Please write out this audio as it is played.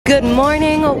Good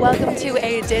morning, welcome to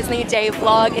a Disney Day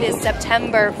vlog. It is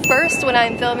September 1st when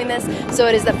I'm filming this, so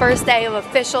it is the first day of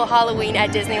official Halloween at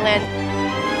Disneyland.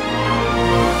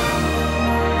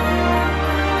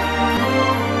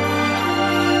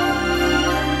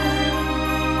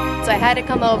 So I had to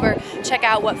come over, check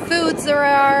out what foods there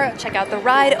are, check out the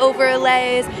ride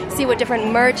overlays, see what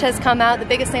different merch has come out. The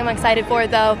biggest thing I'm excited for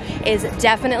though is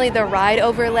definitely the ride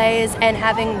overlays and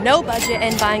having no budget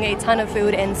and buying a ton of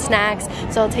food and snacks.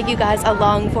 So I'll take you guys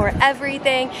along for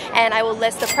everything and I will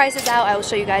list the prices out. I will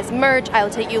show you guys merch. I will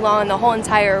take you along on the whole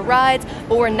entire rides,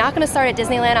 but we're not gonna start at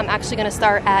Disneyland. I'm actually gonna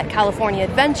start at California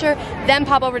Adventure, then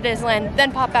pop over to Disneyland,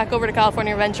 then pop back over to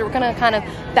California Adventure. We're gonna kind of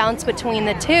bounce between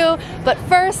the two, but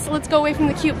first, let's go away from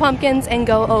the cute pumpkins and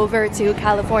go over to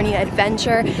California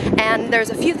Adventure. And there's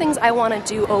a few things I want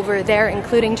to do over there,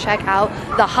 including check out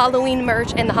the Halloween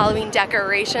merch and the Halloween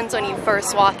decorations when you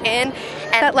first walk in.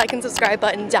 And that like and subscribe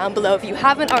button down below if you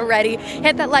haven't already.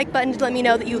 Hit that like button to let me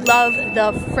know that you love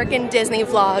the frickin' Disney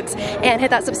vlogs, and hit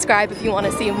that subscribe if you want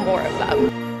to see more of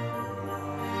them.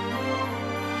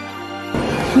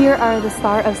 Here are the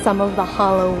start of some of the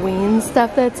Halloween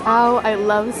stuff that's out. I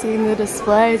love seeing the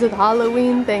displays with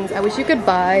Halloween things. I wish you could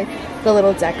buy the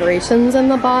little decorations in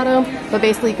the bottom, but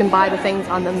basically you can buy the things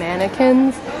on the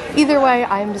mannequins. Either way,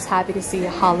 I'm just happy to see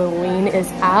Halloween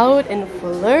is out and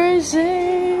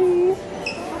flourishing.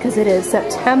 Because it is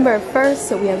September 1st,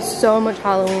 so we have so much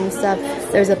Halloween stuff.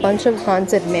 There's a bunch of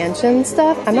Haunted Mansion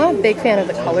stuff. I'm not a big fan of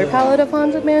the color palette of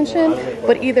Haunted Mansion,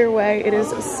 but either way, it is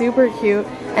super cute.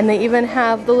 And they even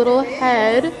have the little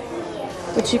head,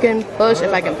 which you can push,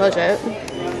 if I can push it.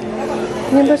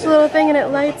 You can push the little thing and it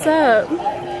lights up.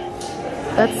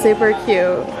 That's super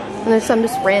cute. And there's some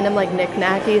just random like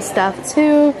knick-knacky stuff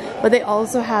too. But they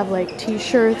also have like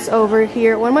t-shirts over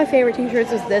here. One of my favorite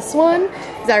t-shirts is this one,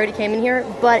 because I already came in here,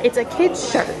 but it's a kid's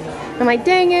shirt. I'm like,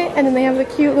 dang it. And then they have the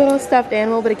cute little stuffed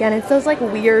animal, but again, it's those like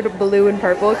weird blue and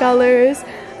purple colors.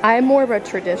 I'm more of a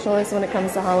traditionalist when it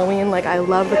comes to Halloween. Like, I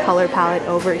love the color palette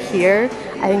over here.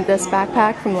 I think this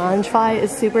backpack from Loungefly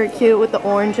is super cute with the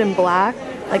orange and black.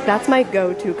 Like, that's my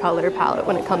go-to color palette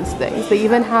when it comes to things. They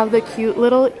even have the cute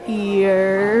little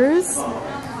ears.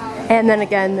 And then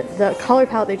again, the color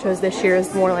palette they chose this year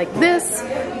is more like this,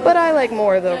 but I like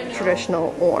more of the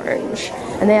traditional orange.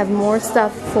 And they have more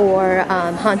stuff for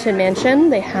Haunted Mansion.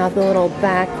 They have the little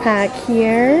backpack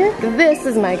here. This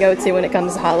is my go-to when it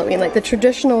comes to Halloween. Like the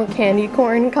traditional candy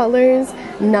corn colors,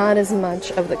 not as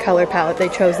much of the color palette they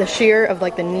chose this year of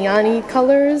like the neon-y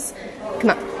colors.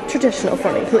 Come on, traditional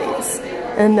for me, please.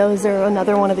 And those are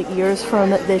another one of the ears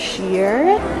from this year.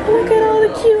 Look at all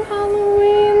the cute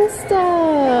Halloween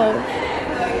stuff.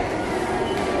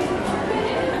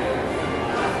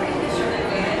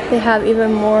 They have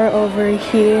even more over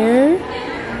here.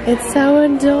 It's so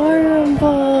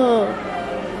adorable.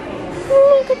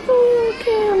 Look at the little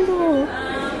candle.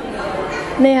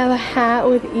 And they have a hat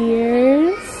with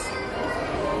ears.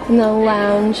 And the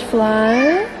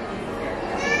Loungefly.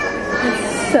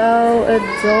 It's so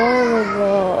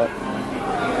adorable.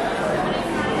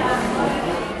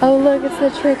 Oh look, it's the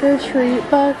trick-or-treat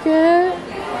bucket.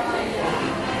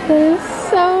 That is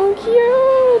so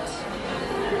cute.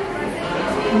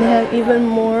 And they have even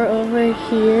more over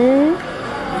here.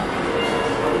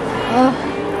 Oh,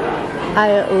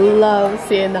 I love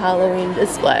seeing the Halloween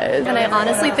displays. And I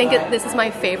honestly think this is my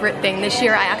favorite thing this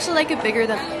year. I actually like it better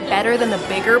than the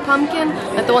bigger pumpkin,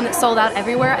 but the one that sold out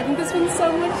everywhere. I think this one's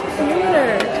so much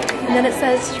cuter. And then it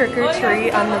says trick or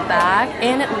treat on the back,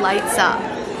 and it lights up.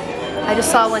 I just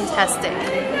saw one testing.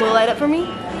 Will it light up for me?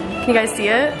 Can you guys see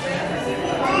it?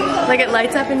 Like it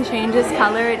lights up and changes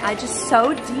color, and I just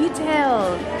so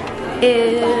detailed.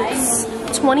 It's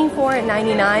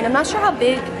 $24.99. I'm not sure how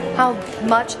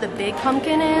much the big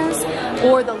pumpkin is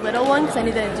or the little one, because I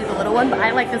need to do the little one, but I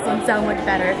like this one so much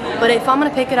better. But if I'm gonna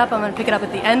pick it up, I'm gonna pick it up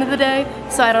at the end of the day,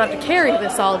 so I don't have to carry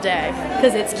this all day,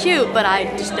 because it's cute, but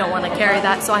I just don't want to carry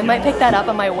that. So I might pick that up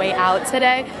on my way out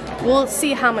today. We'll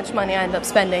see how much money I end up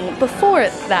spending before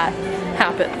that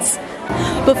happens.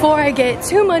 Before I get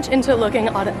too much into looking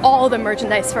at all the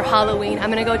merchandise for Halloween, I'm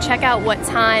gonna go check out what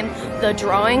time the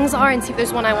drawings are and see if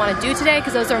there's one I want to do today,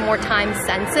 because those are more time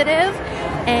sensitive,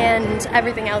 and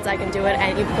everything else I can do at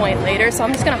any point later. So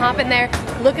I'm just gonna hop in there,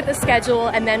 look at the schedule,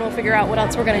 and then we'll figure out what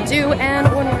else we're gonna do and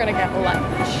when we're gonna get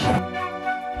lunch.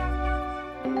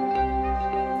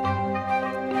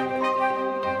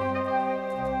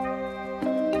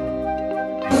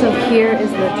 So here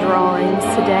is the drawings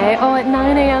today. Oh, at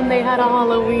 9 a.m. they had a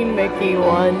Halloween Mickey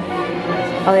one.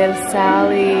 Oh, they have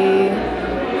Sally.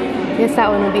 I guess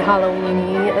that one would be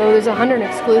Halloween-y. Oh, there's a 100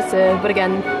 exclusive, but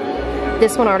again,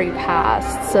 This one already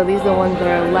passed, so these are the ones that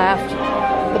are left.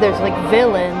 But there's like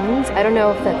villains. I don't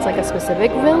know if that's like a specific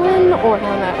villain or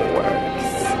how that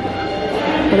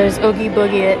works. But there's Oogie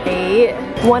Boogie at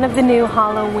 8. One of the new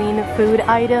Halloween food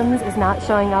items is not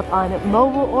showing up on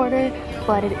mobile order,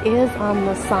 but it is on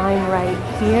the sign right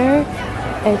here.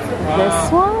 It's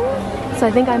this one. So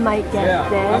I think I might get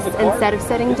this instead of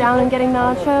sitting down and getting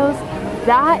nachos.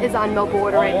 That is on mobile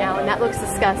order right now, and that looks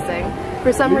disgusting.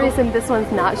 For some reason, this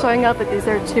one's not showing up, but these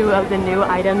are 2 of the new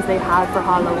items they have for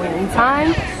Halloween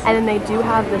time. And then they do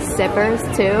have the sippers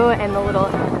too, and the little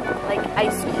like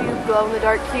ice cube,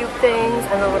 glow-in-the-dark cube things,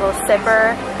 and the little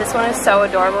sipper. This one is so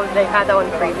adorable. They had that one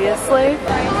previously.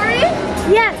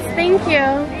 Yes, thank you.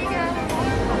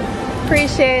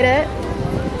 Appreciate it.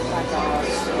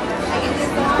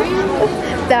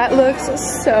 That looks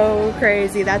so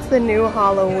crazy. That's the new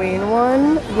Halloween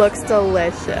one. Looks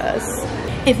delicious.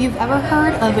 If you've ever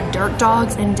heard of dirt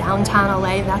dogs in downtown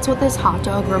LA, that's what this hot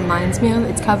dog reminds me of.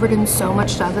 It's covered in so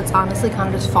much stuff that's honestly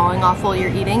kind of just falling off while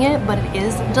you're eating it, but it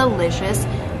is delicious.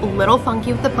 A little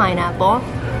funky with the pineapple,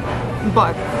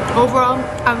 but overall,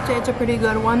 I would say it's a pretty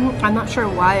good one. I'm not sure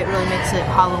why it really makes it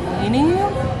Halloween-y.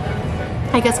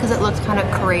 I guess because it looks kind of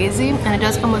crazy, and it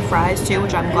does come with fries too,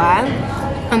 which I'm glad.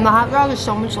 And the hot dog is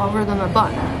so much longer than the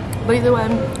bun. But either way,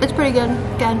 it's pretty good.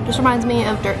 Again, just reminds me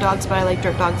of dirt dogs, but I like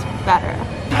dirt dogs better.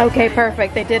 Okay,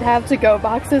 perfect. They did have to-go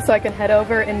boxes, so I can head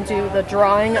over and do the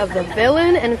drawing of the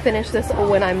villain and finish this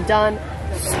when I'm done.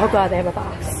 So glad they have a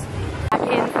box. Back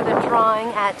in for the drawing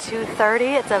at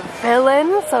 2:30. It's a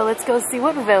villain, so let's go see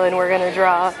what villain we're gonna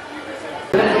draw.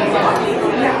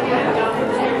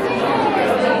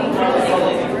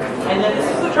 And then this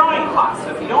is the drawing class,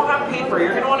 so if you don't have paper, you're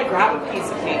going to want to grab a piece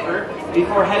of paper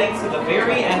before heading to the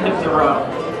very end of the row.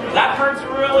 That part's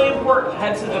really important.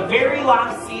 Head to the very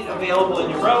last seat available in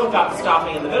your row without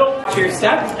stopping in the middle. To your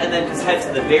steps, and then just head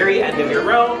to the very end of your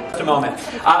row. Just a moment.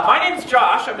 My name's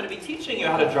Josh. I'm going to be teaching you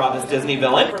how to draw this Disney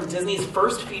villain from Disney's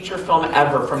first feature film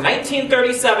ever. From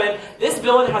 1937, this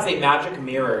villain has a magic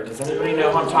mirror. Does anybody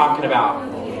know who I'm talking about?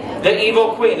 The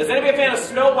Evil Queen. Is anybody a fan of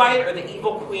Snow White or the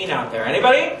Evil Queen out there?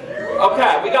 Anybody?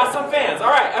 Okay, we got some fans. All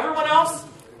right, everyone else?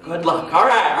 Good luck. All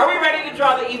right, are we ready to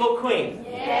draw the Evil Queen?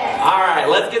 Yes. All right,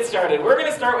 let's get started. We're going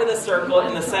to start with a circle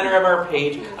in the center of our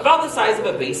page, about the size of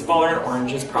a baseball, or an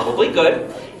orange is probably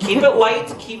good. Keep it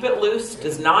light, keep it loose,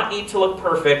 does not need to look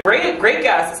perfect. Great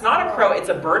guess. It's not a crow, it's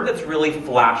a bird that's really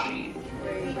flashy.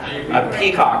 A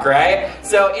peacock, right?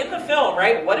 So in the film,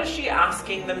 right, what is she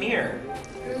asking the mirror?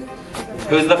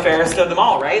 Who's the fairest of them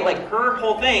all, right? Like, her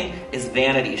whole thing is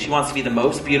vanity. She wants to be the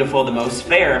most beautiful, the most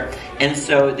fair. And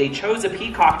so they chose a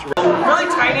peacock to really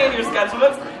tiny in your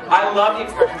sketchbooks. I love the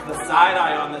expression of the side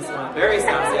eye on this one. Very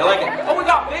sassy. I like it. Oh, we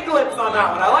got big lips on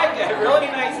that one. I like it. Really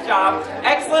nice job.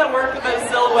 Excellent work with those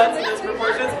silhouettes and those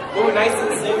proportions. Ooh, nice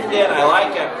and zoomed in. I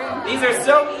like it. These are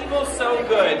so evil, so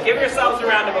good. Give yourselves a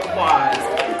round of applause.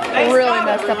 Nice really job,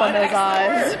 messed everyone. up on those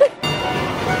eyes.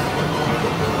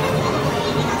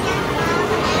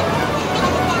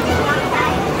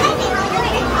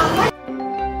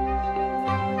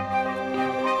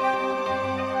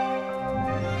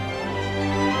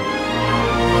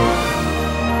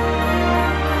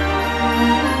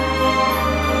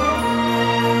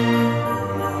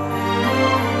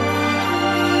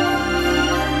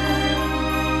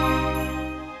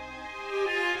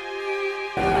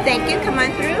 Thank you, come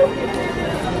on through.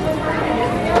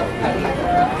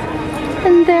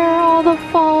 And there are all the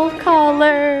fall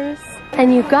colors.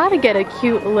 And you gotta get a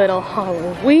cute little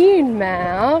Halloween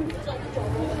map.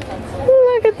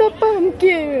 Look at the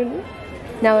pumpkin.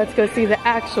 Now let's go see the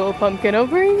actual pumpkin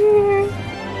over here.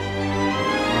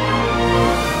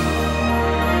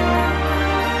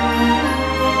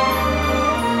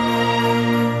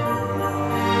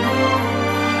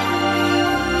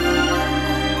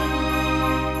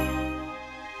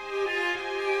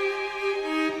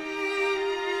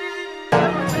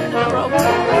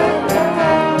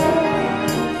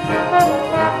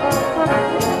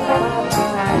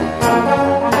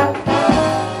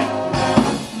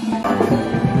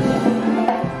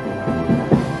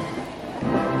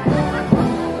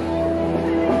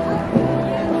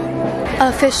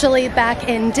 Officially back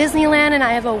in Disneyland, and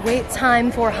I have a wait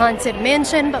time for Haunted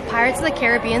Mansion, but Pirates of the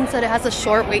Caribbean said it has a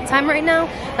short wait time right now.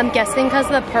 I'm guessing because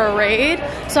of the parade.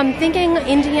 So I'm thinking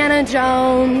Indiana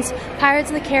Jones,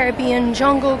 Pirates of the Caribbean,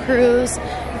 Jungle Cruise.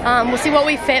 We'll see what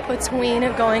we fit between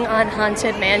going on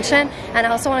Haunted Mansion. And I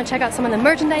also want to check out some of the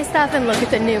merchandise stuff and look at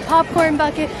the new popcorn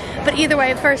bucket. But either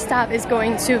way, first stop is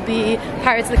going to be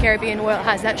Pirates of the Caribbean, where it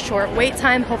has that short wait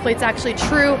time. Hopefully it's actually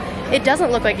true. It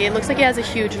doesn't look like it. It looks like it has a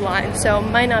huge line, so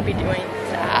might not be doing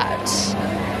that.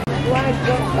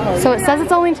 So it says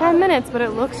it's only 10 minutes, but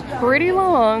it looks pretty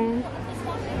long.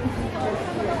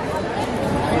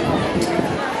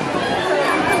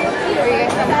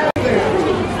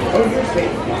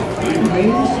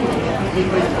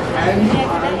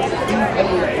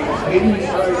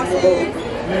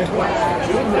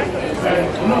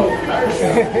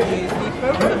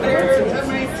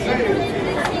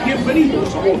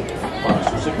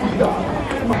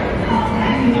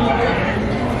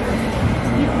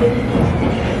 He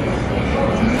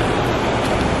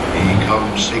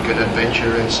comes seeking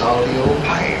adventure and salty old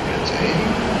pirates, eh?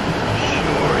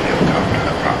 Sure, he'll come to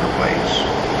the proper place.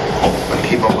 But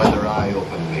keep a weather eye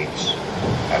open, mates,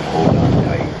 and hold on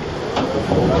tight.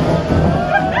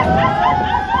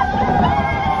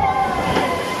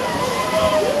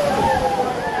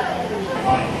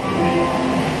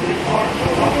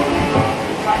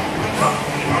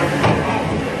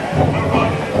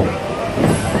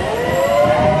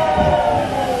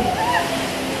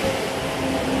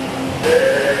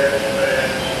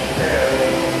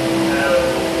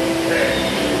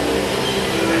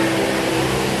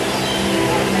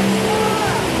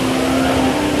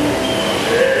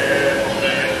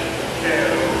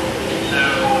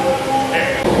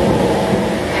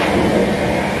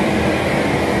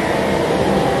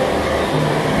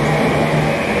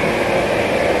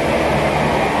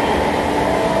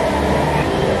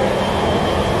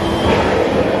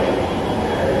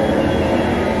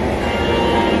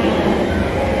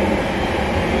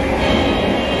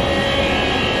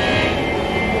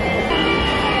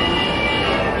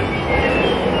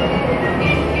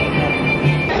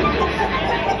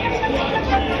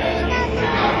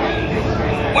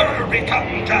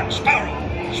 Jack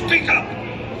Sparrow, speak up,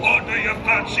 or do you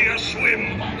fancy a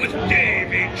swim with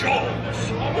Davy Jones?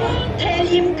 Tell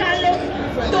him,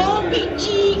 Carlos, don't be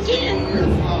cheeking.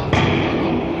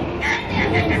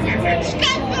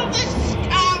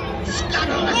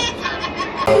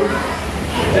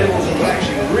 Devils are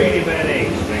actually really bad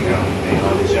eggs, drink up.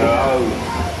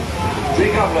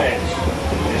 Drink up, lads.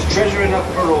 There's treasure enough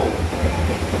for all.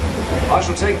 I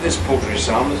shall take this poultry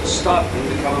salmon as a start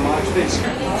to become my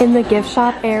expense. In the gift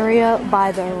shop area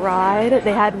by the ride,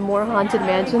 they had more Haunted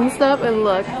Mansion stuff, and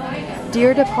look,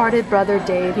 dear departed brother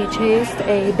Dave, he chased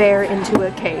a bear into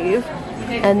a cave,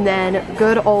 and then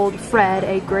good old Fred,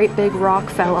 a great big rock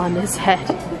fell on his head.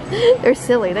 They're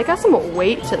silly, they got some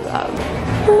weight to them.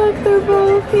 Look, they're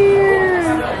both here.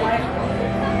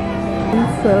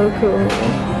 It's so cool.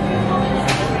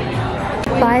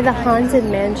 By the Haunted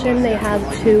Mansion, they have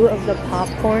 2 of the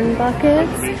popcorn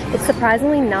buckets. It's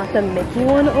surprisingly not the Mickey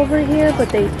one over here, but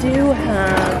they do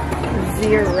have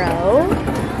 0.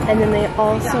 And then they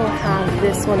also have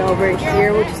this one over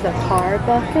here, which is the car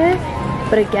bucket.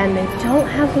 But again, they don't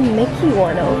have the Mickey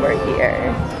one over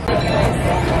here.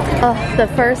 Oh, the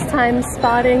first time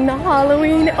spotting the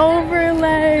Halloween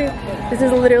overlay. This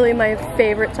is literally my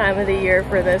favorite time of the year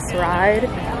for this ride.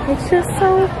 It's just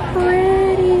so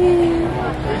pretty.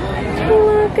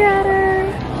 Look at her.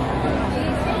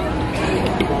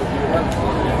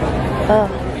 Oh.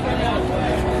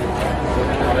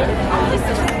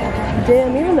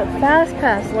 Damn, even the fast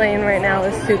pass lane right now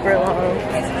is super long.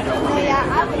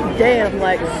 Damn,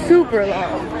 like super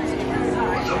long.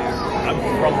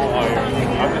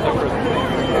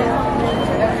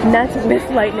 And that's Miss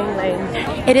Lightning Lane.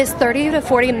 It is 30 to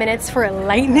 40 minutes for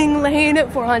Lightning Lane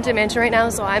for Haunted Mansion right now,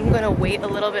 so I'm gonna wait a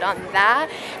little bit on that.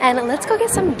 And let's go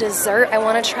get some dessert. I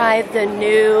wanna try the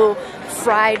new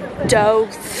fried dough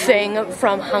thing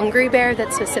from Hungry Bear,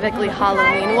 that's specifically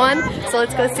Halloween one. So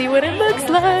let's go see what it looks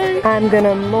like. I'm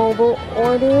gonna mobile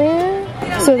order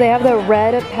it. So they have the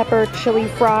red pepper chili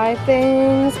fry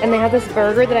things, and they have this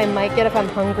burger that I might get if I'm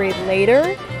hungry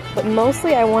later. But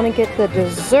mostly I want to get the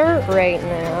dessert right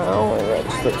now.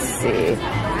 Let's see.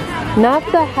 Not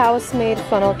the house-made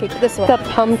funnel cake, this one. The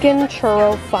pumpkin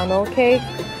churro funnel cake.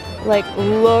 Like,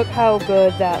 look how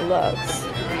good that looks.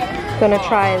 Gonna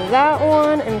try that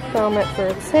one and film it for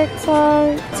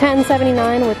TikTok.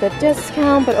 $10.79 with a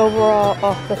discount, but overall,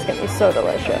 oh, that's gonna be so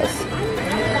delicious.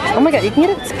 Oh my god, you can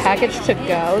get it packaged to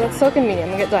go. That's so convenient.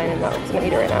 I'm gonna get Diamond Milk. I'm gonna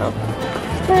eat it right now.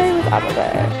 Play with apple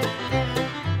pie.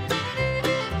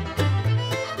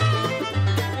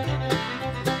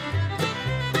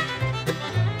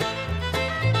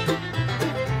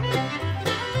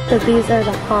 So these are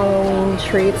the Halloween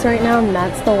treats right now, and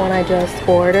that's the one I just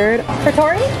ordered. For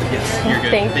Tori? Yes, you're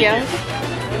good. Thank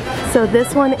you. So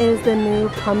this one is the new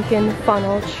pumpkin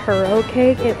funnel churro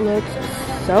cake. It looks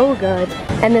so good.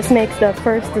 And this makes the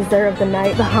first dessert of the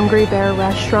night. The Hungry Bear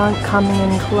restaurant coming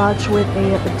in clutch with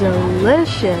a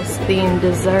delicious themed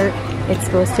dessert. It's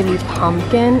supposed to be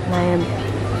pumpkin, and I am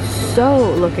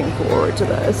so looking forward to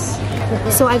this.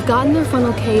 So I've gotten their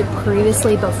funnel cake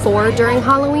previously before during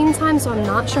Halloween time, so I'm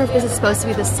not sure if this is supposed to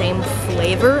be the same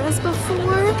flavor as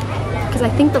before, because I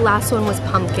think the last one was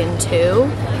pumpkin too.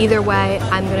 Either way,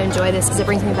 I'm gonna enjoy this because it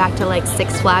brings me back to like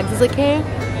Six Flags as a kid.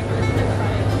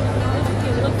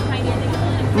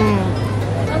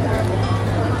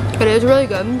 It is really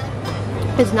good.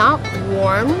 It's not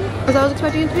warm as I was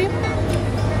expecting it to be,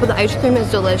 but the ice cream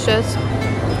is delicious.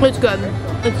 It's good.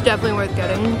 It's definitely worth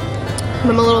getting.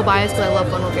 I'm a little biased because I love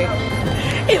funnel cake.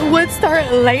 It would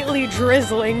start lightly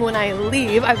drizzling when I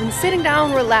leave. I've been sitting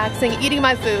down, relaxing, eating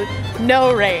my food,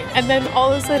 no rain. And then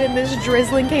all of a sudden this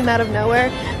drizzling came out of nowhere,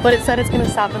 but it said it's gonna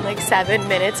stop in like 7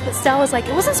 minutes. But still, I was like,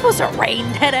 it wasn't supposed to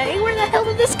rain today. Where the hell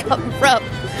did this come from?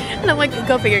 And I'm like,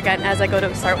 go figure again as I go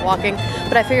to start walking.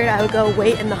 But I figured I would go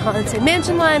wait in the Haunted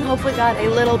Mansion line. Hopefully got a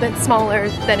little bit smaller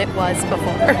than it was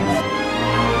before.